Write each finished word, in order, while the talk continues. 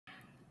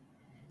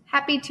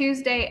Happy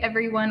Tuesday,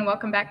 everyone.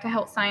 Welcome back to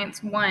Health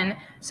Science 1.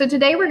 So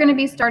today we're going to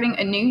be starting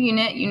a new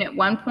unit, Unit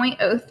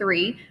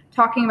 1.03,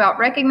 talking about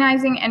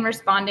recognizing and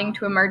responding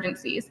to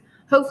emergencies.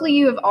 Hopefully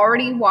you have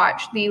already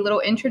watched the little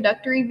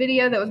introductory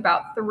video that was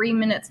about 3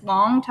 minutes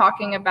long,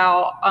 talking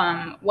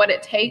about what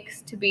it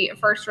takes to be a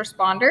first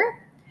responder.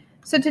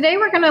 So today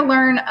we're going to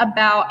learn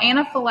about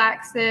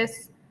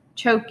anaphylaxis,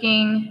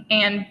 choking,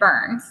 and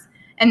burns.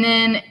 And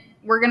then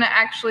we're going to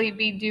actually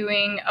be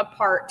doing a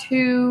part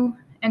 2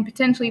 and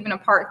potentially even a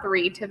part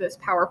 3 to this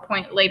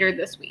PowerPoint later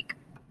this week.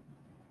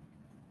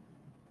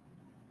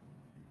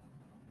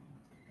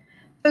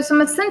 So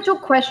some essential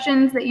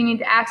questions that you need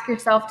to ask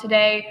yourself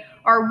today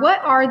are, what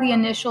are the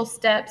initial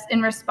steps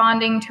in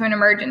responding to an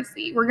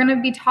emergency? We're going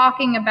to be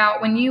talking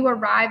about when you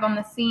arrive on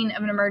the scene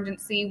of an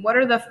emergency, what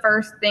are the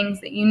first things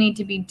that you need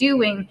to be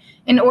doing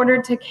in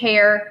order to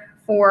care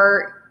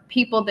for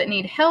people that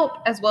need help,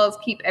 as well as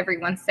keep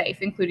everyone safe,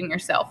 including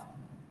yourself.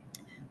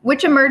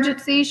 Which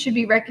emergencies should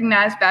be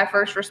recognized by a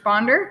first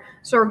responder?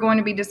 So we're going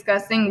to be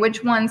discussing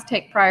which ones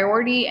take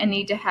priority and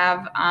need to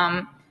have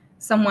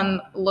someone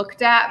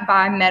looked at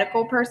by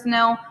medical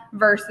personnel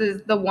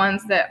versus the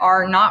ones that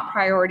are not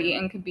priority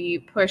and could be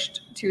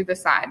pushed to the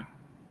side.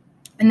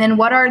 And then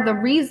what are the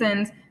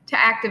reasons to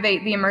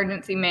activate the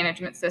emergency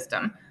management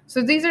system?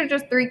 So these are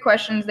just 3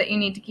 questions that you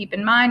need to keep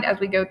in mind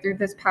as we go through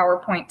this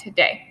PowerPoint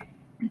today.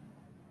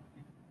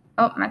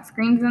 Oh, my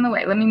screen's in the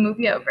way. Let me move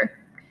you over.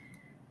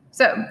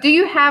 So, do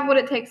you have what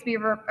it takes to be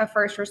a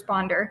first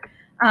responder?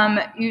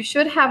 You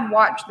should have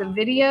watched the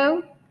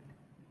video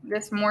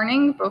this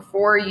morning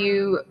before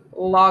you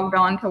logged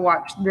on to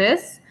watch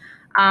this.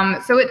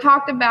 So it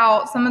talked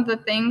about some of the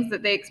things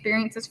that they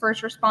experience as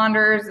first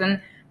responders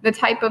and the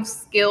type of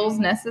skills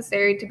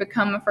necessary to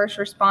become a first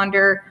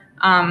responder,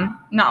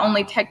 not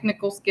only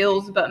technical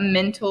skills, but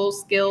mental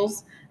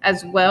skills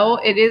as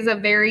well. It is a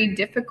very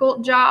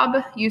difficult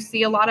job. You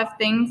see a lot of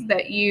things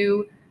that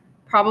you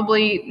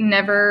probably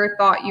never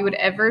thought you would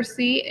ever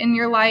see in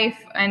your life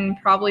and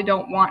probably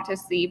don't want to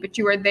see, but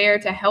you are there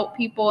to help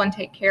people and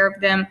take care of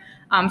them.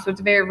 So it's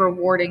a very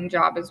rewarding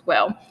job as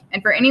well.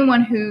 And for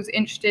anyone who's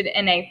interested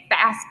in a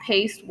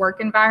fast-paced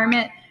work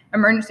environment,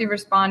 emergency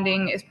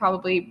responding is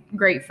probably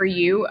great for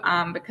you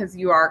because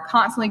you are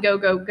constantly go,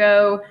 go,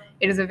 go.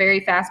 It is a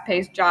very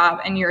fast-paced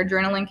job and your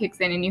adrenaline kicks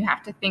in and you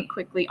have to think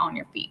quickly on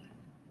your feet.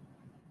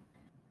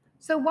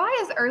 So why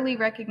is early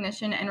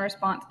recognition and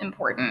response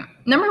important?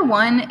 Number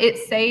 1, it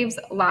saves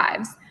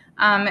lives.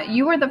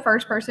 You are the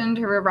first person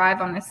to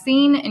arrive on the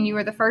scene and you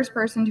are the first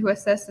person to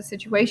assess the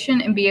situation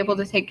and be able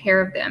to take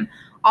care of them.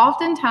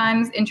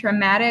 Oftentimes in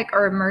traumatic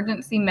or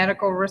emergency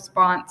medical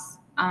response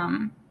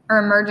or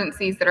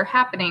emergencies that are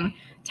happening,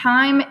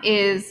 time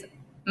is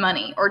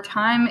money, or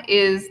time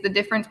is the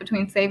difference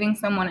between saving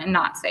someone and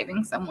not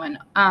saving someone.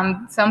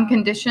 Some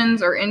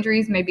conditions or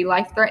injuries may be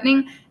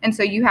life-threatening, and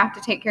so you have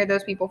to take care of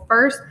those people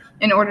first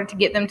in order to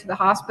get them to the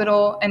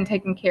hospital and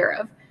taken care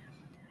of.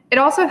 It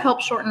also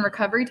helps shorten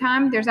recovery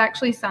time. There's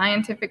actually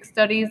scientific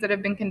studies that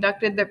have been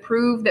conducted that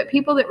prove that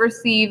people that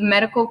receive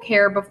medical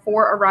care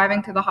before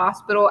arriving to the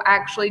hospital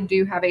actually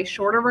do have a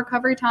shorter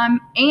recovery time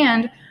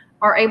and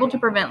are able to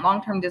prevent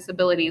long-term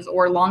disabilities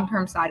or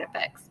long-term side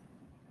effects.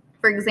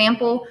 For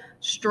example,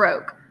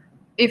 stroke.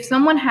 If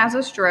someone has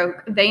a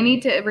stroke, they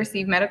need to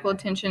receive medical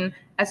attention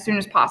as soon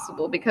as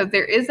possible because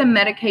there is a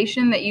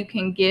medication that you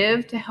can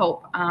give to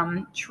help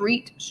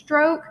treat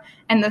stroke,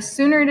 and the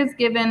sooner it is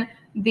given,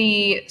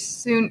 the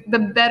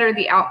better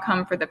the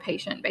outcome for the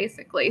patient,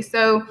 basically.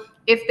 So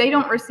if they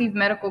don't receive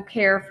medical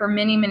care for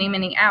many, many,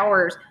 many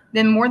hours,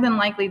 then more than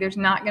likely there's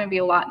not going to be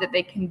a lot that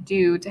they can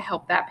do to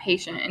help that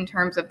patient in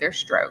terms of their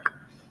stroke.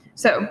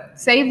 So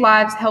save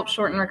lives, help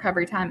shorten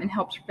recovery time, and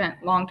helps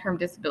prevent long-term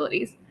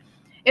disabilities.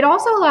 It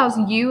also allows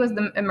you as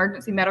the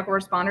emergency medical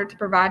responder to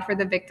provide for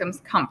the victim's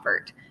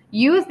comfort.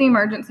 You as the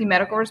emergency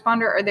medical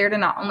responder are there to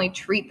not only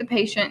treat the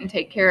patient and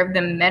take care of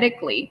them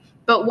medically,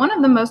 but one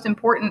of the most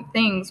important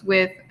things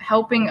with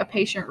helping a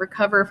patient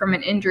recover from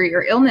an injury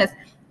or illness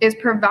is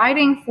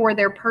providing for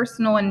their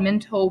personal and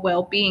mental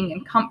well-being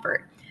and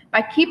comfort.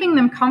 By keeping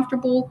them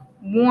comfortable,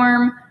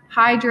 warm,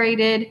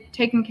 hydrated,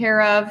 taking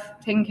care of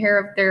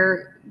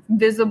their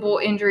visible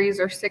injuries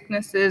or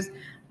sicknesses,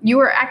 you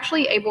are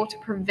actually able to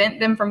prevent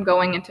them from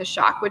going into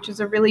shock, which is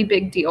a really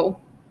big deal.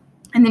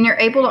 And then you're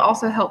able to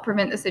also help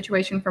prevent the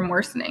situation from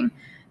worsening.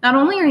 Not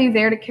only are you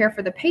there to care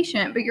for the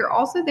patient, but you're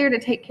also there to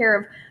take care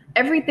of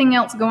everything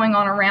else going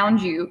on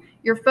around you.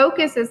 Your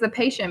focus is the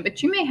patient,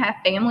 but you may have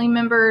family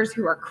members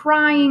who are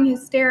crying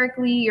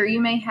hysterically, or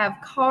you may have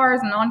cars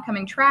and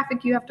oncoming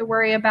traffic you have to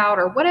worry about,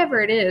 or whatever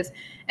it is.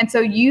 And so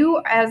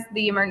you, as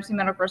the emergency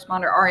medical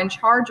responder, are in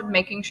charge of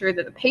making sure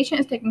that the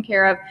patient is taken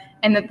care of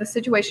and that the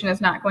situation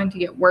is not going to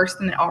get worse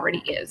than it already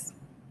is.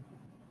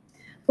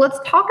 Let's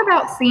talk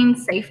about scene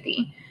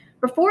safety.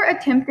 Before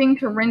attempting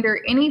to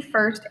render any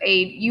first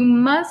aid, you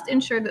must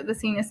ensure that the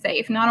scene is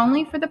safe, not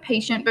only for the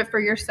patient, but for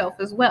yourself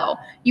as well.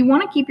 You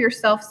want to keep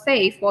yourself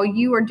safe while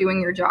you are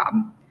doing your job.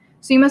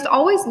 So you must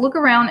always look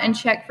around and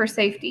check for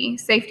safety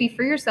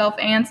for yourself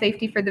and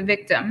safety for the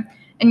victim.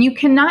 And you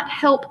cannot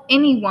help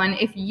anyone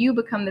if you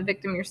become the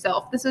victim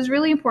yourself. This is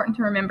really important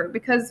to remember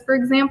because, for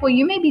example,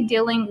 you may be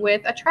dealing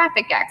with a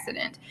traffic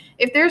accident.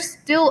 If there's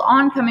still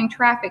oncoming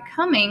traffic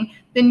coming,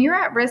 then you're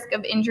at risk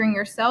of injuring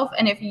yourself.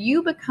 And if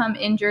you become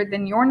injured,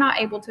 then you're not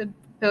able to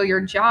fulfill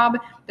your job.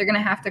 They're going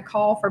to have to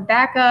call for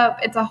backup.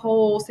 It's a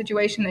whole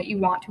situation that you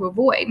want to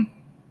avoid.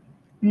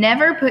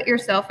 Never put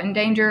yourself in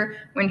danger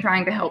when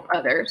trying to help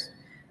others.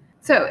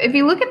 So if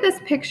you look at this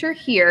picture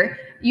here,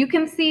 you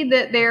can see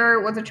that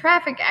there was a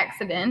traffic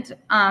accident,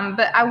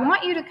 but I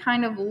want you to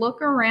kind of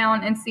look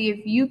around and see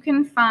if you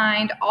can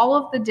find all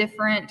of the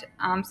different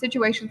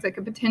situations that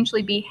could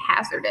potentially be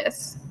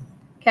hazardous,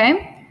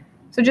 okay?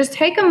 So just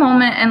take a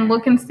moment and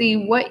look and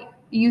see what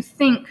you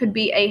think could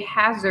be a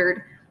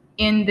hazard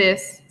in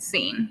this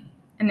scene,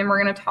 and then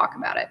we're going to talk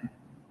about it. I'm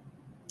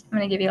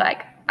going to give you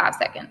like 5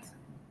 seconds.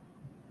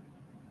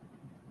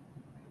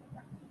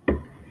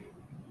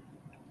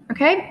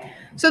 Okay,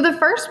 so the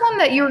first one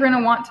that you're going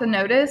to want to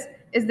notice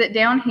is that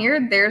down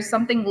here, there's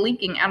something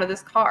leaking out of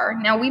this car.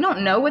 Now, we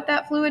don't know what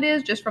that fluid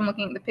is just from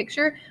looking at the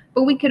picture,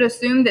 but we could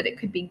assume that it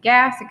could be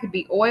gas, it could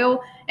be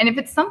oil, and if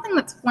it's something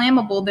that's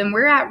flammable, then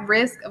we're at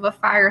risk of a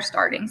fire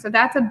starting, so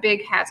that's a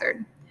big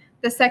hazard.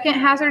 The second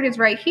hazard is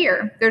right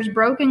here. There's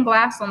broken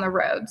glass on the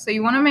road, so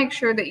you want to make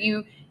sure that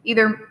you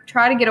either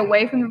try to get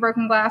away from the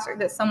broken glass or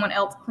that someone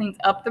else cleans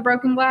up the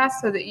broken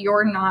glass so that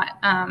you're not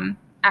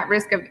at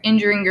risk of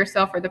injuring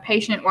yourself or the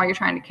patient while you're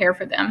trying to care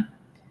for them.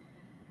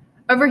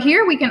 Over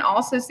here, we can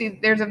also see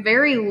there's a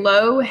very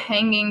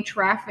low-hanging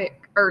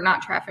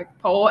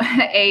pole,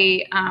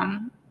 a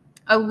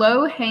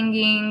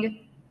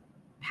low-hanging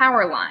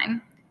power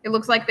line. It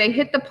looks like they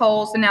hit the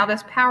pole, so now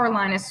this power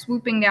line is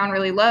swooping down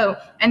really low,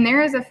 and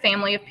there is a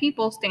family of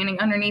people standing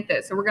underneath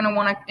it. So we're going to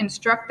want to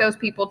instruct those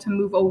people to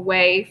move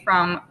away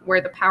from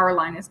where the power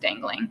line is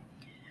dangling.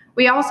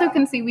 We also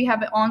can see we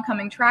have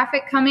oncoming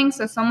traffic coming,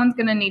 so someone's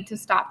going to need to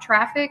stop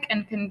traffic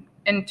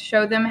and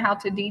show them how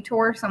to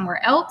detour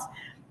somewhere else.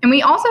 And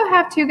we also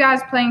have 2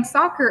 guys playing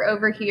soccer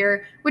over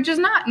here, which is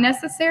not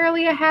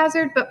necessarily a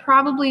hazard, but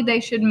probably they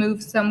should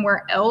move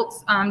somewhere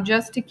else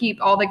just to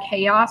keep all the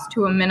chaos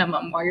to a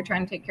minimum while you're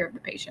trying to take care of the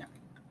patient.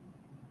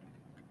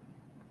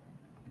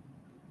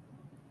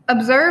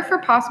 Observe for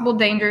possible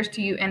dangers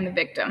to you and the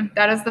victim.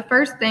 That is the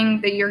first thing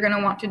that you're going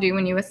to want to do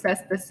when you assess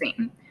the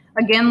scene.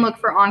 Again, look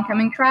for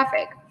oncoming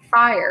traffic,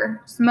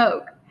 fire,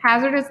 smoke,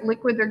 hazardous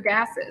liquids or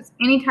gases,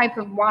 any type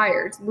of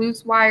wires,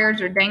 loose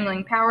wires or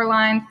dangling power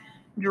lines,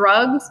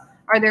 drugs.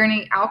 Are there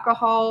any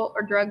alcohol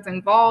or drugs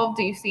involved?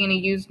 Do you see any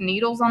used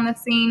needles on the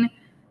scene?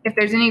 If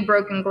there's any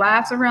broken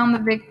glass around the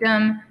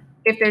victim,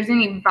 if there's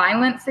any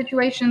violent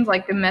situations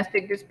like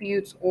domestic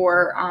disputes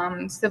or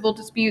civil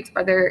disputes,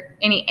 are there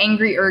any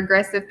angry or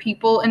aggressive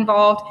people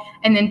involved?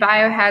 And then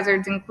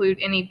biohazards include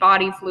any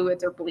body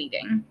fluids or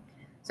bleeding.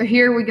 So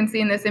here we can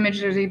see in this image,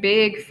 there's a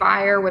big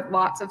fire with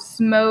lots of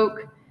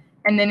smoke.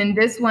 And then in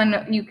this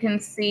one, you can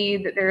see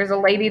that there's a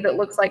lady that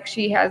looks like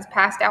she has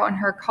passed out in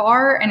her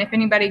car. And if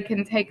anybody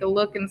can take a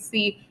look and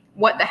see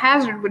what the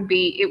hazard would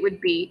be, it would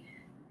be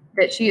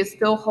that she is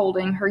still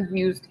holding her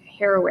used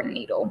heroin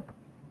needle.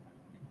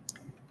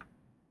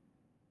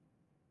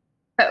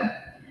 So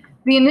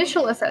the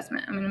initial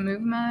assessment, I'm going to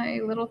move my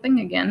little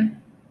thing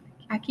again.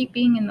 I keep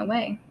being in the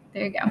way.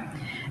 There you go.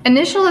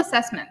 Initial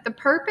assessment. The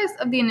purpose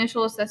of the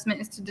initial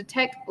assessment is to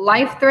detect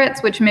life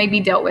threats, which may be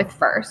dealt with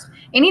first.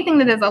 Anything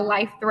that is a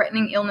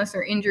life-threatening illness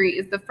or injury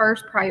is the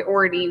first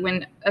priority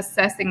when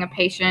assessing a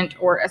patient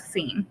or a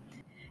scene.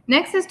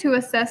 Next is to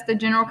assess the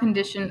general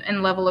condition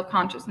and level of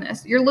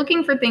consciousness. You're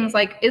looking for things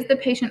like, is the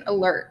patient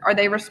alert? Are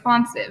they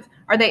responsive?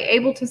 Are they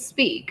able to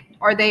speak?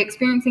 Are they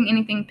experiencing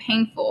anything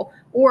painful?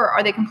 Or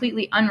are they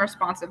completely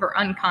unresponsive or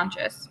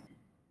unconscious?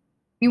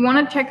 You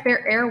want to check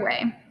their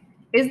airway.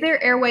 Is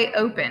their airway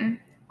open?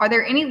 Are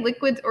there any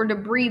liquids or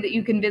debris that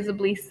you can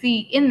visibly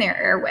see in their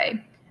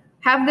airway?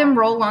 Have them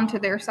roll onto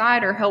their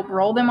side or help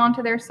roll them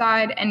onto their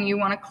side, and you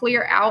want to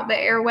clear out the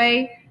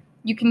airway.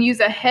 You can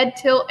use a head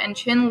tilt and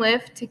chin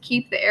lift to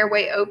keep the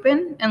airway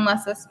open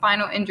unless a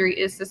spinal injury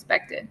is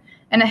suspected.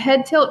 And a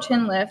head tilt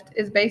chin lift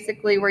is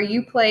basically where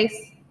you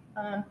place,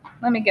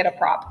 let me get a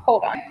prop,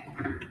 hold on.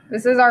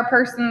 This is our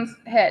person's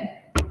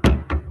head.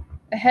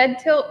 A head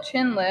tilt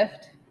chin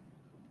lift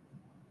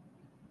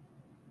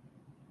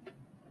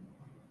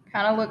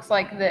kind of looks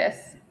like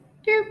this.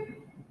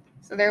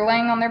 So they're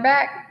laying on their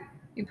back.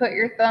 You put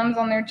your thumbs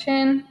on their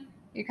chin.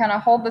 You kind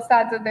of hold the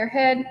sides of their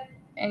head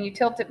and you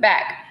tilt it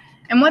back.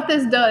 And what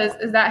this does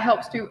is that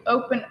helps to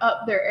open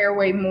up their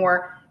airway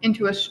more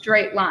into a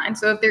straight line.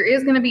 So if there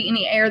is going to be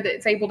any air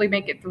that's able to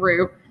make it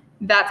through,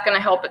 that's going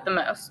to help it the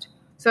most.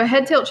 So a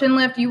head tilt chin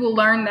lift, you will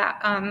learn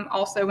that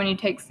also when you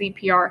take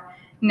CPR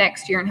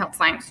next year in health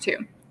science too.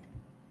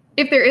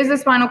 If there is a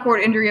spinal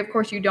cord injury, of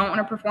course, you don't want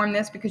to perform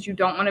this because you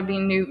don't want to be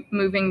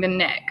moving the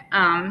neck.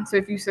 So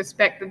if you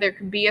suspect that there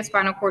could be a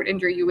spinal cord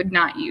injury, you would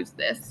not use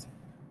this.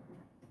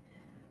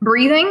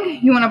 Breathing,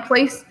 you want to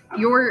place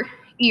your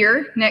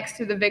ear next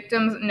to the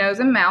victim's nose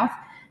and mouth.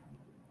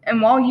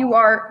 And while you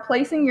are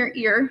placing your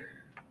ear,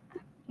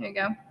 here you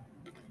go,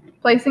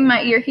 Placing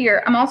my ear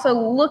here, I'm also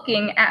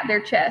looking at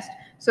their chest.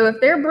 So if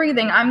they're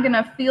breathing, I'm going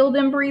to feel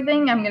them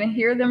breathing, I'm going to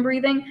hear them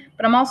breathing,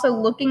 but I'm also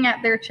looking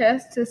at their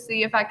chest to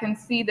see if I can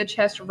see the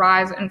chest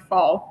rise and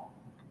fall.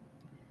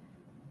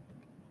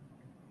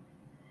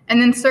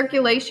 And then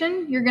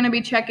circulation, you're going to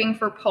be checking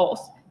for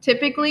pulse.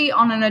 Typically,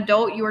 on an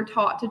adult, you are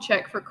taught to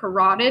check for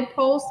carotid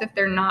pulse if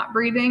they're not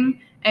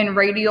breathing and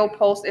radial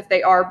pulse if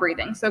they are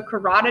breathing. So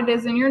carotid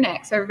is in your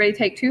neck. So everybody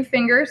take 2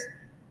 fingers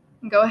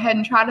and go ahead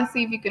and try to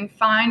see if you can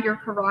find your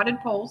carotid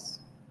pulse.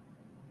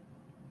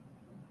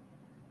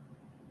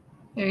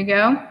 There you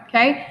go.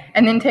 Okay.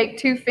 And then take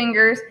 2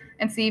 fingers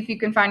and see if you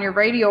can find your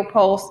radial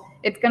pulse.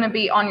 It's going to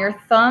be on your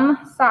thumb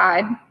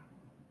side.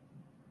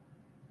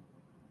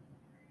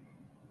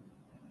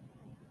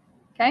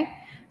 Okay.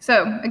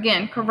 So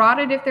again,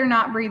 carotid if they're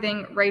not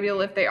breathing,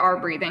 radial if they are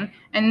breathing.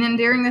 And then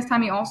during this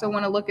time, you also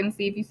want to look and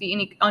see if you see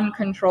any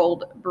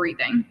uncontrolled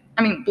bleeding.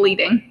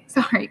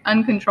 Sorry,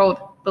 uncontrolled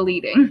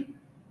bleeding.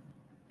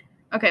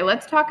 Okay,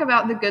 let's talk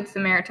about the Good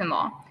Samaritan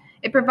law.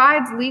 It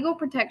provides legal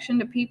protection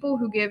to people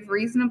who give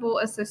reasonable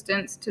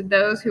assistance to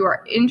those who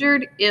are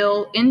injured,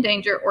 ill, in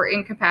danger, or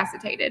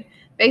incapacitated.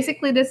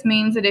 Basically, this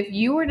means that if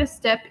you were to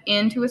step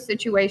into a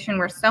situation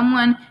where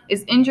someone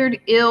is injured,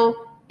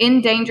 ill,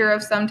 in danger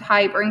of some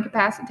type, or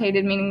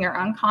incapacitated, meaning they're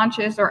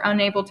unconscious or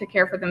unable to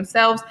care for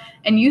themselves,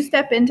 and you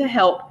step in to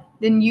help,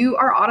 then you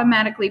are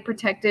automatically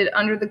protected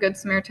under the Good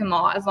Samaritan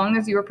law as long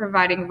as you are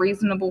providing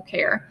reasonable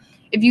care.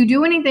 If you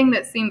do anything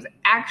that seems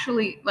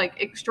actually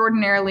like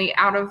extraordinarily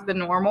out of the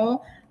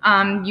normal,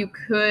 you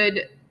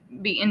could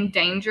be in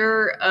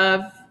danger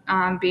of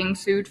being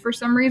sued for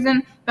some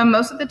reason. But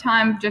most of the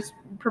time, just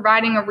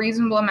providing a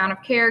reasonable amount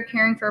of care,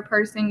 caring for a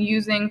person,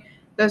 using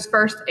those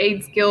first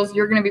aid skills,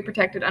 you're going to be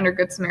protected under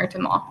Good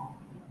Samaritan law.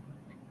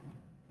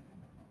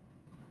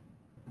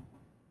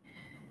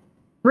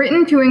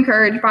 Written to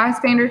encourage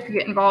bystanders to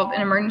get involved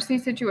in emergency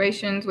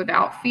situations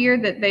without fear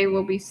that they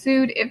will be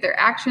sued if their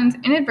actions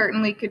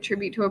inadvertently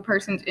contribute to a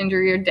person's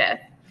injury or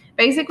death.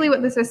 Basically,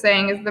 what this is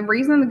saying is the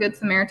reason the Good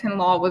Samaritan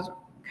law was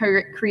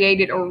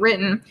created or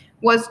written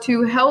was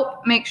to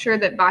help make sure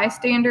that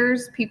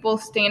bystanders, people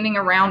standing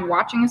around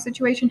watching a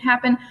situation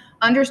happen,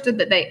 understood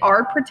that they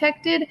are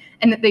protected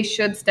and that they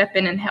should step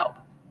in and help.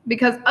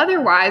 Because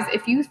otherwise,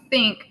 if you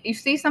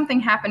see something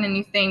happen and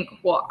you think,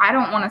 well, I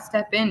don't want to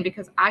step in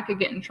because I could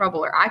get in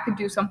trouble or I could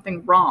do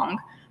something wrong,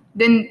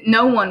 then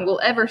no one will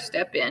ever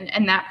step in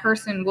and that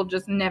person will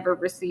just never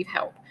receive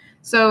help.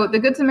 So the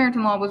Good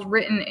Samaritan law was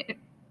written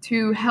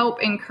to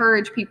help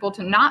encourage people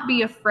to not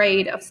be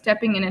afraid of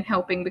stepping in and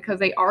helping because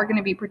they are going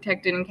to be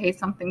protected in case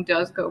something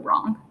does go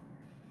wrong.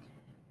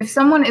 If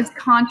someone is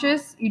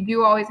conscious, you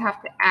do always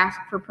have to ask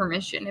for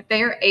permission. If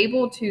they are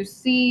able to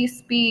see,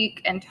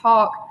 speak, and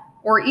talk,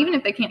 or even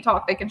if they can't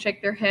talk, they can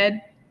shake their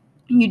head,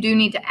 you do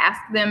need to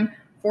ask them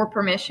for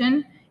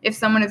permission. If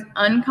someone is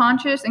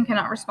unconscious and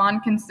cannot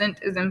respond, consent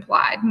is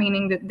implied,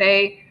 meaning that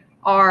they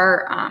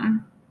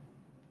are,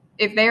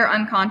 if they are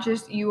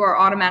unconscious, you are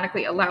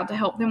automatically allowed to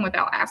help them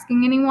without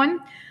asking anyone.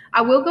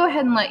 I will go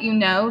ahead and let you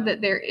know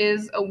that there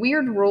is a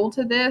weird rule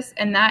to this,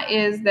 and that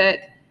is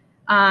that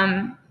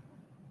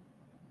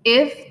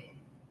if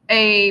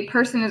a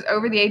person is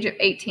over the age of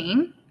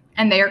 18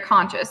 and they are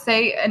conscious,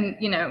 say a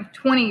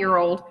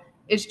 20-year-old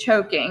is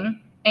choking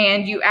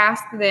and you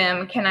ask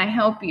them, can I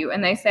help you?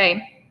 And they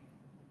say,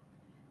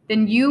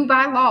 then you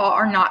by law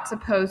are not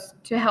supposed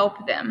to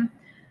help them.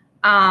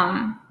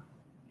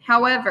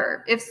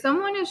 However, if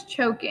someone is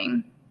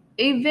choking,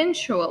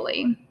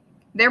 eventually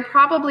they're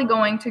probably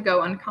going to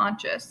go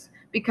unconscious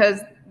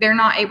because they're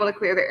not able to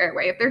clear their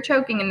airway. If they're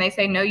choking and they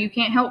say, no, you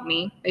can't help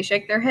me, they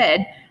shake their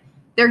head,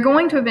 they're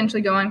going to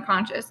eventually go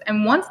unconscious.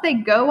 And once they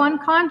go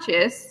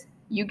unconscious,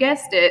 you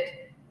guessed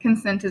it,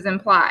 consent is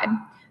implied.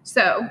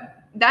 So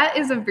that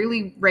is a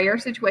really rare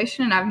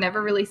situation, and I've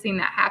never really seen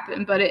that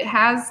happen, but it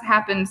has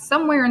happened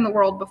somewhere in the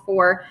world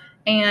before.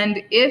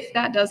 And if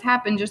that does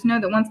happen, just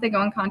know that once they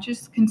go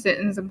unconscious,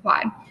 consent is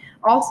implied.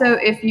 Also,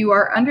 if you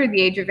are under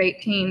the age of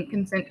 18,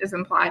 consent is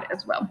implied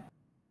as well.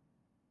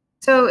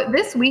 So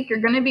this week, you're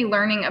going to be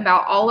learning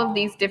about all of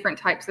these different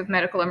types of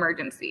medical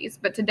emergencies.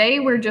 But today,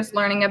 we're just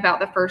learning about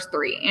the first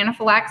 3,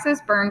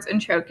 anaphylaxis, burns,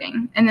 and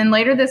choking. And then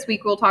later this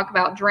week, we'll talk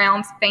about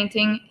drowns,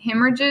 fainting,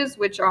 hemorrhages,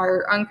 which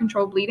are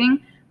uncontrolled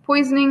bleeding,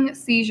 poisoning,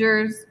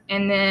 seizures,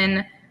 and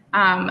then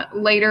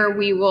later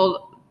we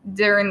will,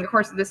 during the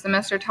course of the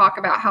semester, talk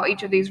about how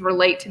each of these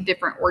relate to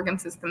different organ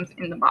systems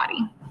in the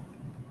body.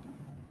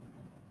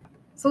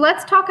 So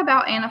let's talk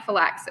about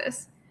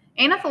anaphylaxis.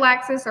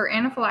 Anaphylaxis or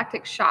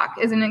anaphylactic shock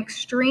is an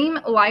extreme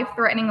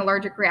life-threatening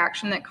allergic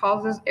reaction that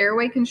causes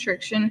airway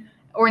constriction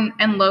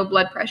and low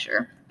blood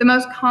pressure. The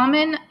most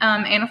common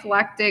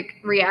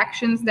anaphylactic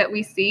reactions that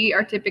we see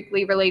are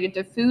typically related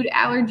to food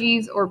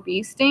allergies or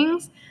bee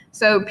stings.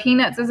 So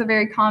peanuts is a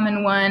very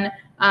common one,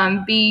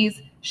 bees,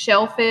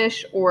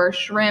 shellfish or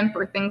shrimp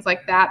or things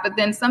like that. But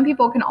then some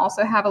people can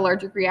also have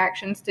allergic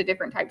reactions to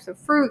different types of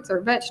fruits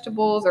or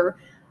vegetables or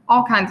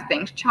all kinds of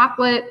things,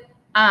 chocolate.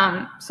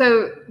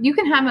 So you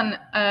can have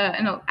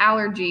an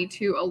allergy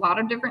to a lot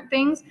of different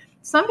things.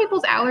 Some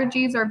people's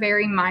allergies are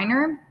very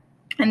minor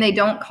and they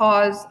don't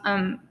cause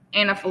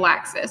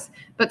anaphylaxis,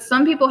 but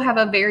some people have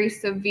a very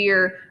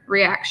severe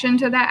reaction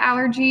to that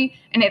allergy,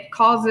 and it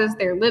causes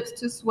their lips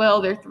to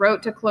swell, their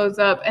throat to close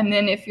up, and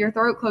then if your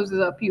throat closes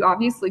up, you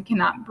obviously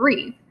cannot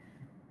breathe.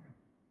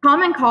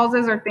 Common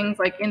causes are things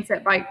like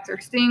insect bites or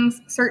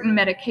stings, certain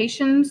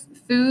medications,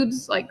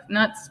 foods like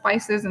nuts,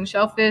 spices, and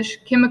shellfish,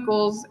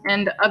 chemicals,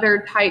 and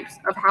other types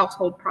of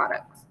household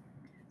products.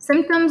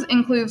 Symptoms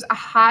includes a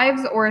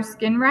hives or a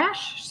skin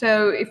rash.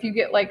 So if you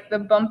get like the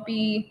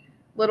bumpy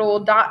little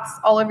dots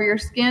all over your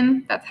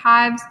skin, that's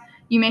hives.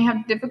 You may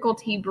have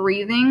difficulty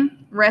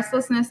breathing,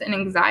 restlessness and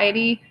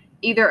anxiety,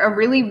 either a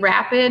really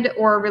rapid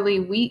or a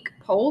really weak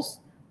pulse,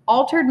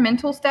 altered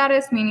mental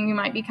status, meaning you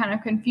might be kind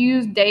of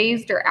confused,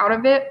 dazed, or out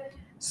of it,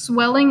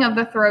 swelling of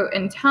the throat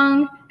and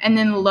tongue, and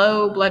then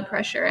low blood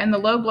pressure. And the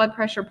low blood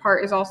pressure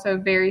part is also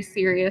very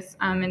serious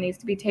and needs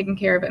to be taken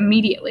care of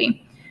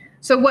immediately.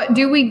 So what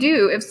do we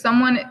do if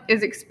someone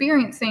is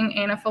experiencing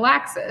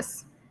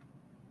anaphylaxis?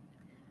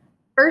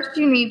 First,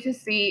 you need to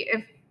see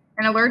if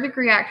an allergic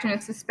reaction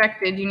is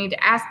suspected. You need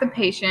to ask the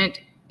patient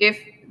if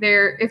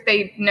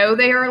they know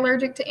they are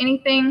allergic to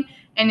anything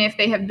and if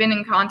they have been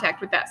in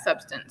contact with that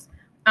substance.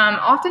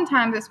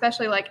 Oftentimes,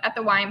 especially like at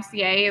the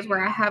YMCA is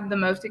where I have the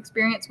most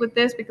experience with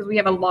this, because we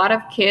have a lot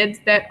of kids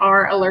that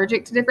are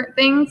allergic to different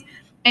things.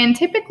 And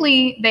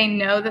typically they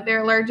know that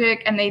they're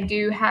allergic and they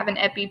do have an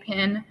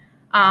EpiPen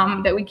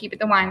that we keep at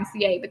the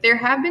YMCA. But there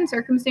have been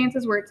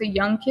circumstances where it's a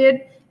young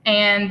kid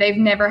and they've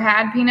never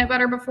had peanut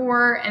butter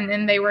before, and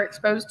then they were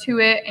exposed to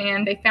it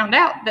and they found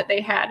out that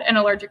they had an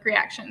allergic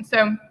reaction.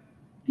 So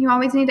you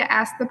always need to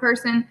ask the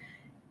person,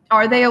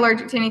 are they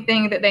allergic to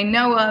anything that they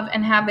know of,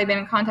 and have they been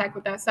in contact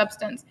with that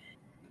substance?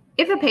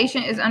 If a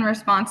patient is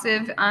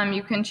unresponsive,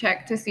 you can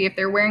check to see if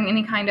they're wearing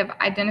any kind of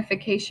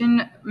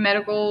identification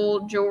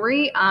medical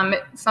jewelry.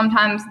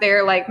 Sometimes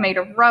they're like made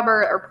of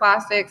rubber or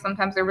plastic.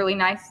 Sometimes they're really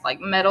nice, like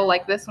metal,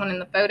 like this one in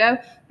the photo.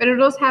 But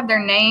it'll just have their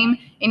name,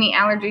 any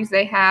allergies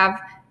they have,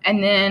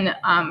 and then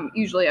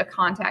usually a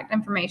contact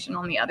information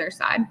on the other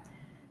side.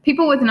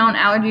 People with known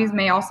allergies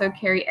may also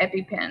carry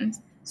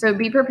EpiPens. So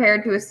be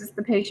prepared to assist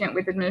the patient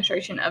with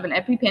administration of an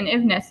EpiPen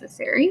if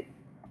necessary.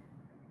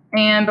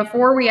 And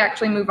before we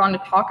actually move on to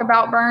talk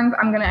about burns,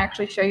 I'm going to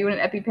actually show you what an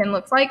EpiPen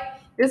looks like.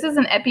 This is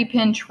an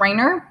EpiPen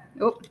trainer.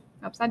 Oops,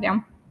 upside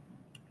down.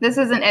 This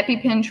is an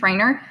EpiPen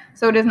trainer.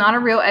 So it is not a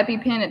real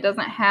EpiPen. It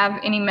doesn't have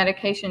any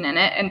medication in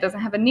it and doesn't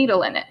have a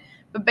needle in it.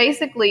 But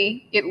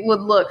basically, it would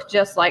look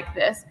just like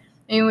this.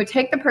 And you would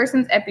take the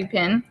person's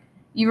EpiPen,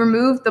 you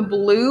remove the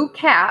blue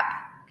cap,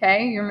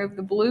 okay? You remove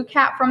the blue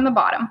cap from the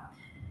bottom.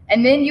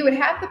 And then you would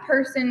have the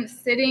person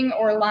sitting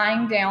or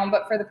lying down,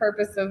 but for the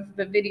purpose of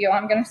the video,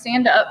 I'm going to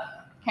stand up,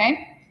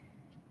 okay?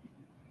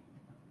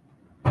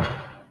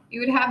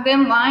 You would have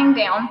them lying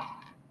down,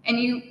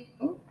 and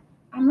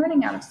I'm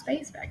running out of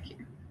space back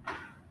here.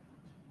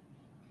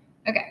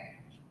 Okay.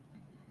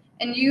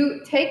 And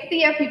you take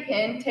the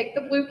EpiPen, take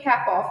the blue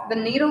cap off. The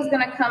needle's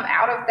going to come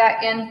out of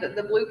that end that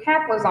the blue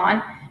cap was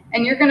on,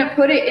 and you're going to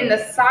put it in the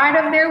side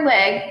of their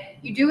leg.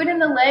 You do it in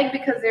the leg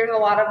because there's a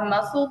lot of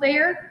muscle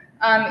there.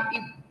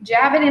 You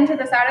jab it into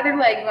the side of their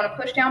leg. You want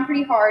to push down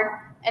pretty hard,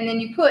 and then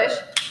you push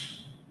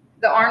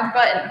the orange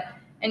button,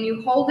 and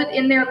you hold it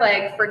in their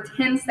leg for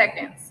 10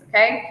 seconds,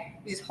 okay?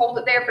 You just hold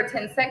it there for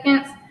 10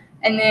 seconds,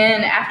 and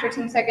then after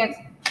 10 seconds,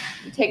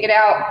 you take it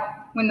out.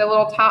 When the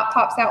little top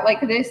pops out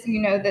like this,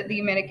 you know that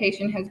the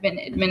medication has been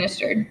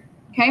administered,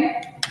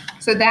 okay?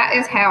 So that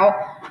is how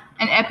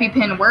an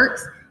EpiPen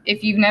works.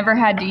 If you've never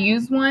had to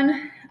use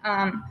one,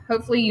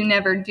 hopefully you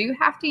never do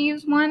have to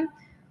use one,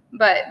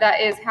 but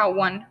that is how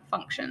one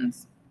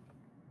functions.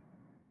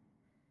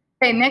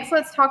 Okay, next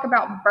let's talk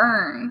about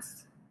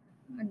burns.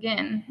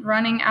 Again,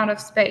 running out of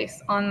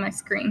space on my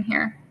screen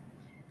here.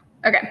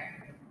 Okay.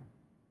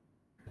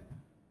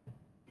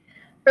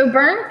 So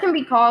burns can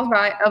be caused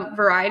by a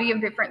variety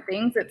of different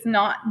things. It's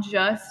not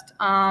just,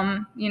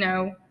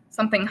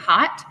 something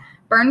hot.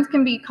 Burns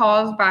can be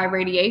caused by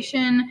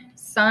radiation,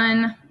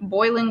 sun,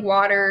 boiling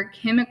water,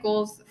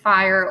 chemicals,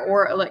 fire,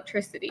 or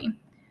electricity.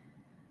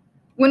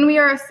 When we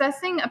are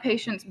assessing a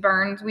patient's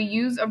burns, we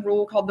use a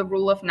rule called the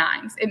rule of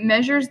nines. It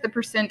measures the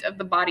percent of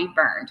the body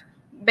burned.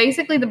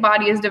 Basically, the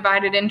body is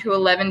divided into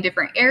 11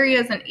 different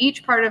areas, and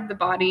each part of the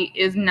body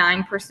is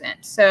 9%.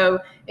 So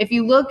if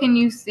you look and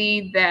you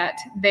see that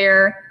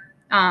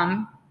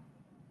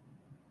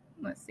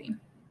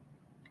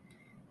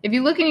if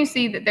you look and you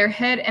see that their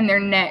head and their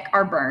neck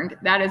are burned,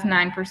 that is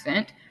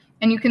 9%.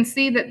 And you can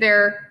see that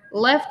their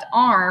left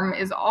arm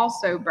is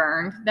also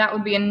burned. That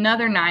would be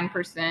another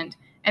 9%.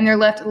 And their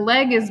left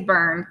leg is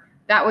burned.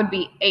 That would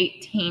be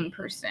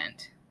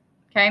 18%.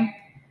 Okay?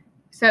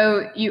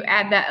 So you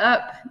add that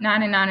up,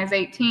 9 and 9 is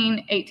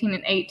 18, 18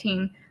 and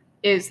 18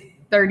 is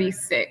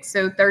 36.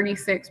 So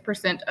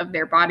 36% of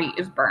their body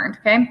is burned,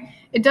 okay?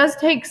 It does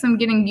take some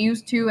getting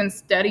used to and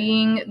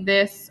studying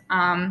this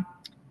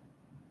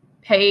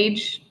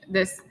page,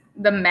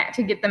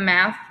 to get the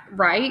math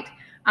right,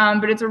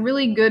 but it's a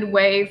really good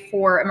way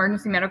for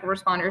emergency medical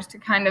responders to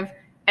kind of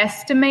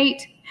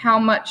estimate how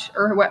much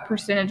or what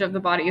percentage of the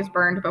body is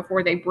burned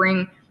before they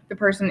bring the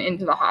person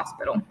into the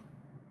hospital.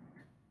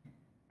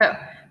 So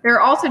there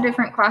are also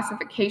different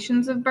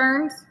classifications of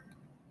burns.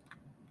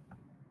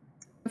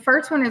 The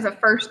first one is a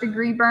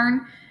first-degree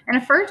burn. And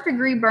a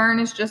first-degree burn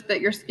is just that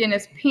your skin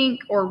is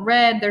pink or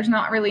red. There's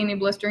not really any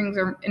blisterings,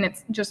 and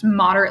it's just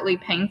moderately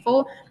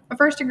painful. A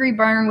first-degree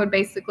burn would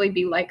basically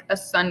be like a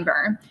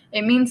sunburn.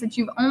 It means that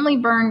you've only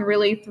burned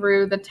really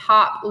through the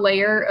top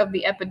layer of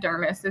the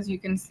epidermis, as you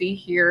can see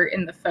here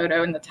in the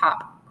photo in the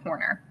top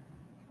corner.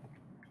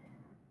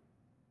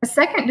 A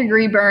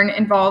second-degree burn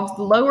involves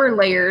lower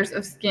layers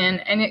of skin,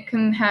 and it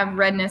can have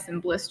redness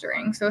and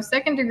blistering. So a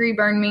second-degree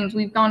burn means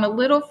we've gone a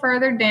little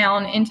further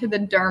down into the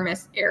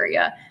dermis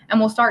area, and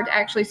we'll start to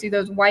actually see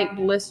those white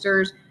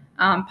blisters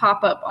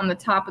pop up on the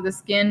top of the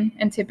skin,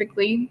 and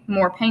typically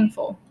more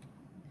painful.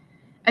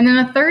 And then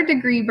a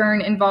third-degree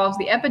burn involves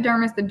the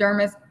epidermis, the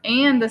dermis,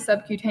 and the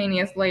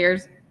subcutaneous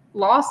layers.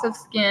 Loss of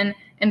skin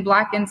and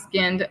blackened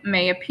skin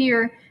may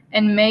appear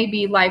and may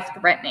be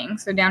life-threatening.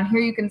 So down here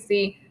you can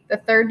see the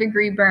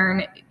third-degree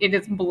burn. It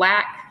is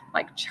black,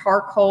 like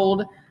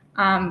charcoal.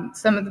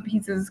 Some of the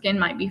pieces of skin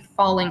might be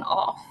falling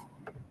off.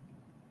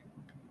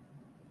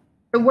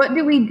 So what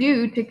do we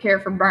do to care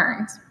for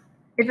burns?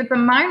 If it's a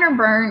minor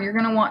burn, you're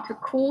going to want to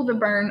cool the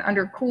burn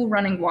under cool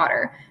running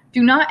water.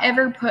 Do not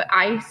ever put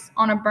ice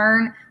on a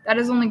burn. That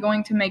is only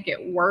going to make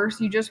it worse.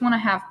 You just want to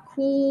have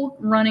cool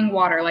running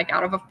water, like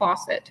out of a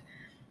faucet.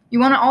 You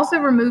want to also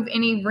remove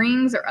any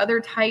rings or other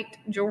tight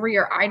jewelry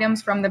or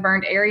items from the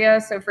burned area.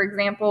 So for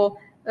example,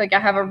 like I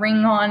have a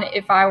ring on.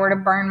 If I were to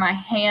burn my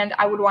hand,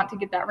 I would want to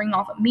get that ring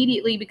off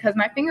immediately because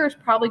my finger is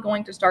probably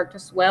going to start to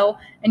swell,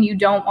 and you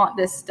don't want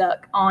this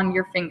stuck on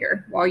your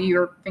finger while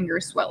your finger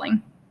is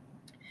swelling.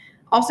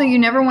 Also, you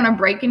never want to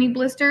break any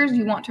blisters.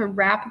 You want to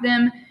wrap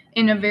them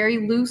in a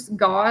very loose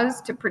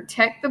gauze to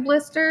protect the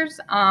blisters,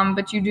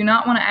 but you do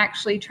not want to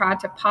actually try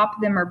to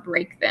pop them or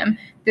break them.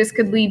 This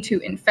could lead to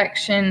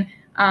infection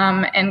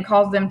and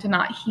cause them to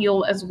not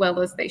heal as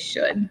well as they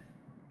should.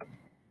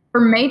 For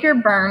major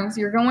burns,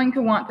 you're going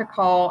to want to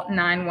call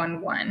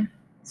 911.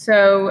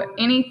 So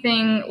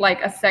anything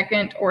like a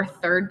second or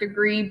third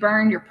degree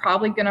burn, you're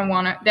probably going to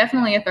want to,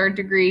 definitely a third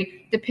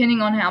degree, depending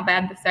on how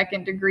bad the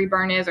second degree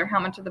burn is or how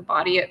much of the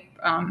body it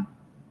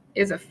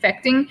is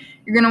affecting.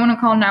 You're going to want to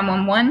call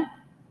 911.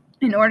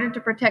 In order to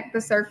protect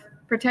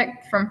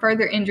from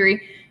further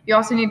injury, you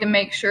also need to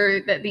make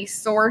sure that the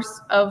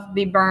source of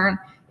the burn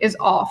is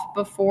off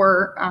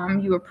before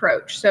you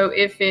approach. So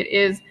if it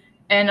is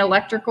an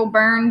electrical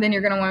burn, then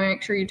you're going to want to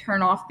make sure you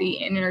turn off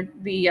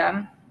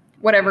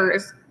whatever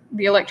is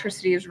the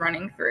electricity is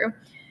running through.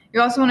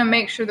 You also want to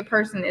make sure the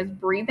person is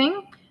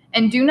breathing,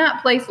 and do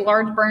not place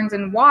large burns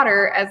in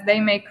water as they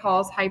may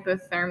cause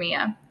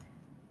hypothermia.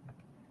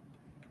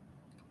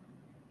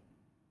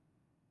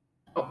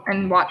 Oh,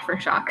 and watch for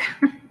shock.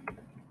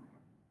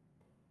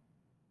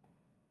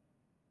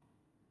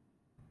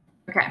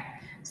 Okay,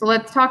 so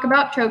let's talk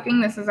about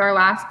choking. This is our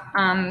last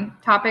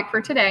topic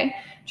for today.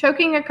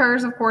 Choking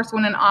occurs, of course,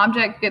 when an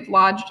object gets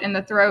lodged in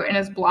the throat and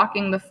is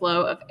blocking the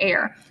flow of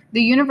air.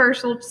 The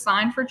universal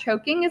sign for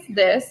choking is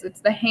this.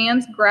 It's the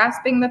hands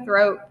grasping the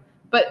throat.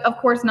 But, of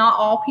course, not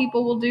all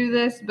people will do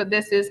this, but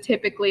this is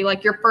typically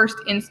like your first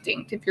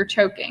instinct if you're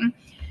choking.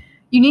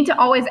 You need to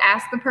always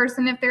ask the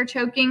person if they're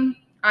choking.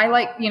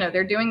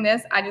 They're doing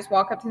this. I just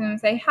walk up to them and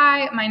say,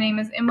 "Hi, my name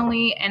is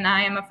Emily, and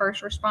I am a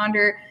first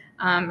responder.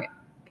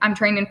 I'm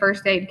trained in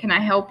first aid. Can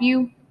I help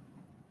you?"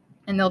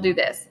 And they'll do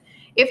this.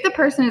 If the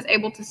person is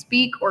able to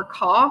speak or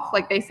cough,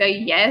 like they say,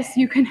 "Yes,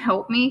 you can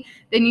help me,"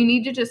 then you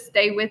need to just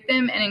stay with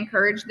them and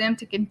encourage them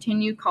to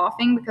continue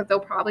coughing because they'll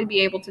probably be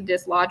able to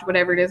dislodge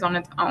whatever it is on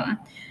its own.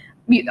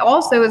 It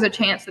also is a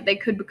chance that they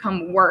could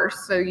become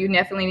worse, so you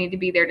definitely need to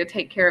be there to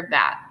take care of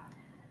that.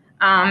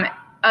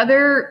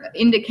 Other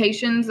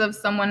indications of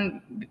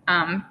someone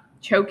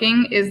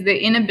choking is the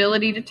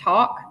inability to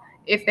talk.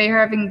 If they're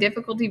having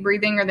difficulty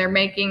breathing or they're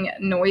making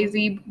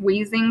noisy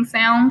wheezing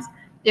sounds,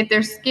 if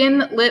their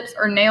skin, lips,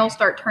 or nails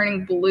start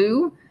turning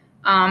blue,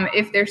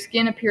 if their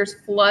skin appears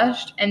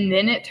flushed and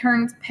then it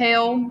turns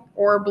pale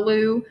or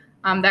blue,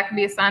 that could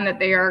be a sign that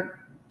they are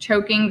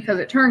choking because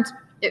it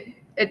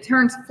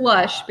turns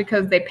flush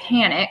because they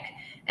panic,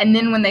 and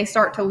then when they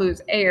start to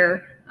lose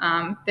air,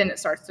 then it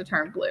starts to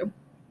turn blue.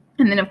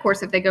 And then, of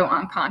course, if they go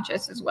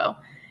unconscious as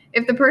well.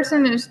 If the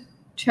person is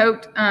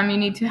choked, you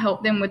need to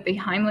help them with the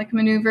Heimlich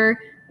maneuver,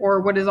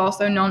 or what is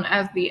also known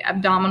as the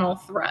abdominal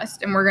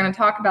thrust. And we're going to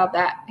talk about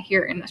that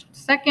here in a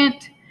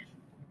second.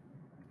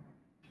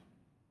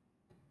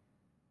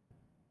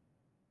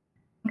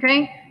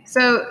 Okay,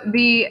 so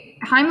the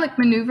Heimlich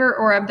maneuver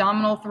or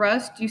abdominal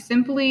thrust, you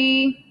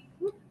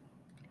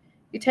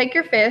take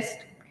your fist,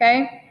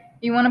 okay?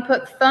 You want to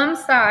put thumb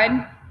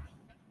side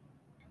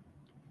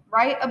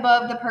right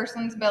above the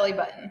person's belly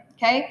button,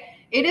 okay?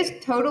 It is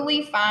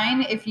totally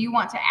fine if you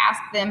want to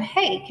ask them,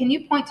 "Hey, can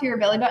you point to your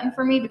belly button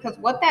for me?" Because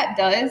what that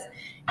does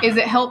is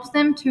it helps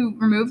them to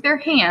remove their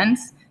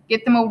hands,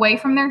 get them away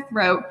from their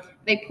throat.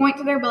 They point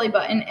to their belly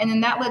button, and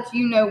then that lets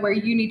you know where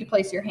you need to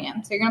place your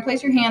hand. So you're going to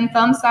place your hand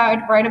thumb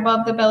side right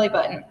above the belly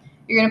button.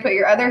 You're going to put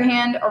your other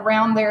hand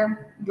around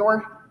you're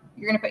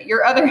going to put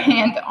your other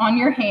hand on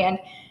your hand,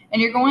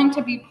 and you're going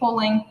to be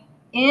pulling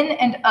in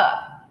and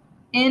up,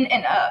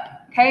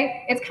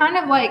 okay? It's kind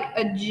of like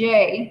a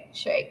J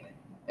shape,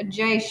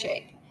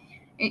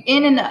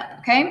 in and up,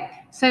 okay?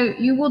 So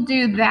you will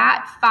do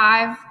that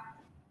 5.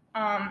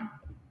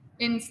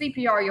 In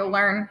CPR, you'll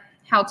learn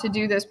how to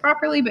do this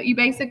properly, but you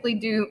basically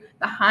do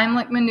the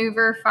Heimlich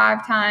maneuver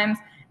 5 times,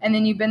 and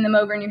then you bend them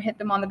over and you hit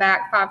them on the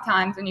back 5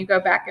 times, and you go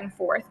back and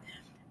forth.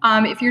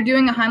 If you're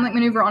doing a Heimlich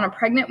maneuver on a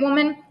pregnant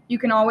woman, you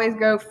can always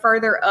go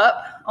further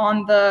up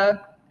on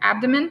the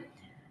abdomen.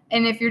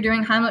 And if you're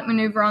doing Heimlich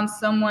maneuver on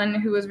someone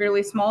who is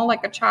really small,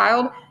 like a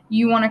child,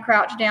 you want to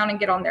crouch down and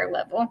get on their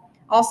level.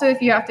 Also,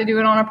 if you have to do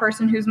it on a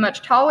person who's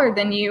much taller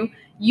than you,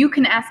 you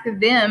can ask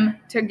them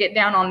to get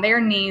down on their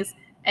knees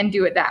and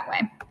do it that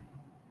way.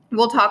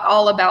 We'll talk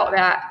all about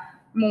that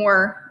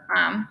more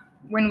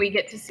when we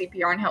get to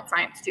CPR and health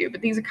science too,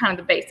 but these are kind of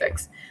the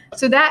basics.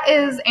 So that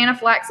is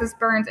anaphylaxis,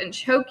 burns, and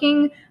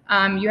choking.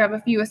 You have a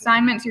few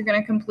assignments you're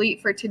going to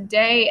complete for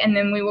today, and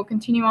then we will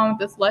continue on with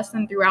this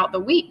lesson throughout the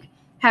week.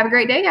 Have a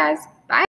great day, guys.